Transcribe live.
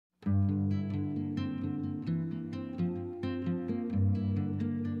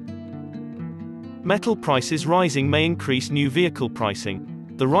Metal prices rising may increase new vehicle pricing.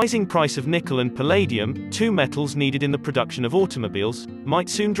 The rising price of nickel and palladium, two metals needed in the production of automobiles, might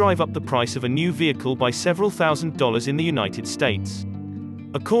soon drive up the price of a new vehicle by several $1,000s in the United States.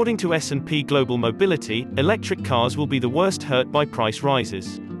 According to S&P Global Mobility, electric cars will be the worst hurt by price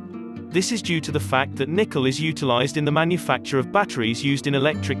rises. This is due to the fact that nickel is utilized in the manufacture of batteries used in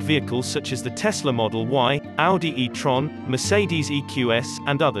electric vehicles such as the Tesla Model Y, Audi e-tron, Mercedes EQS,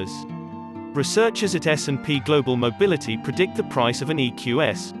 and others. Researchers at S&P Global Mobility predict the price of an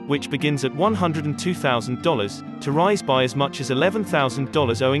EQS, which begins at $102,000, to rise by as much as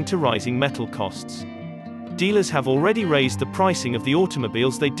 $11,000 owing to rising metal costs. Dealers have already raised the pricing of the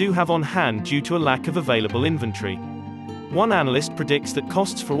automobiles they do have on hand due to a lack of available inventory. One analyst predicts that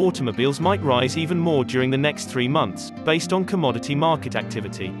costs for automobiles might rise even more during the next 3 months, based on commodity market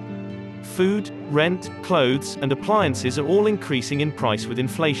activity. Food, rent, clothes, and appliances are all increasing in price with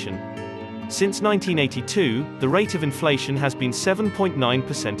inflation. Since 1982, the rate of inflation has been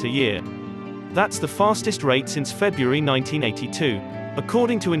 7.9% a year. That's the fastest rate since February 1982.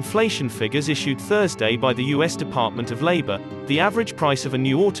 According to inflation figures issued Thursday by the U.S. Department of Labor, the average price of a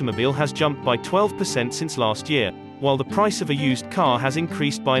new automobile has jumped by 12% since last year, while the price of a used car has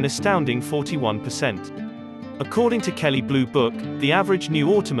increased by an astounding 41%. According to Kelley Blue Book, the average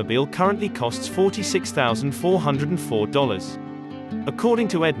new automobile currently costs $46,404. According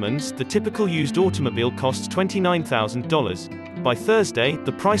to Edmunds, the typical used automobile costs $29,000. By Thursday,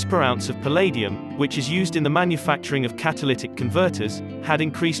 the price per ounce of palladium, which is used in the manufacturing of catalytic converters, had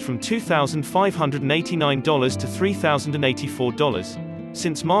increased from $2,589 to $3,084.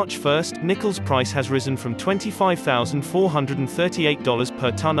 Since March 1, nickel's price has risen from $25,438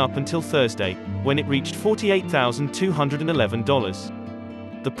 per ton up until Thursday, when it reached $48,211.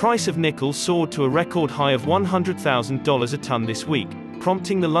 The price of nickel soared to a record high of $100,000 a ton this week,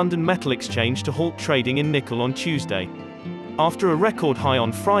 prompting the London Metal Exchange to halt trading in nickel on Tuesday. After a record high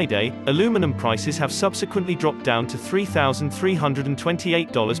on Friday, aluminum prices have subsequently dropped down to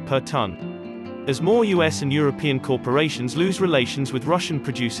 $3,328 per ton. As more US and European corporations lose relations with Russian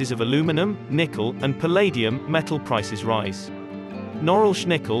producers of aluminum, nickel, and palladium, metal prices rise. Norilsk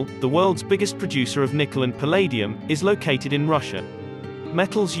Nickel, the world's biggest producer of nickel and palladium, is located in Russia.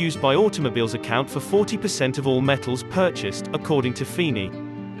 Metals used by automobiles account for 40% of all metals purchased, according to Feeney.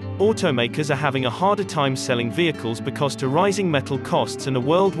 Automakers are having a harder time selling vehicles because of rising metal costs and a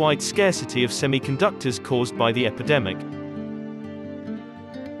worldwide scarcity of semiconductors caused by the epidemic.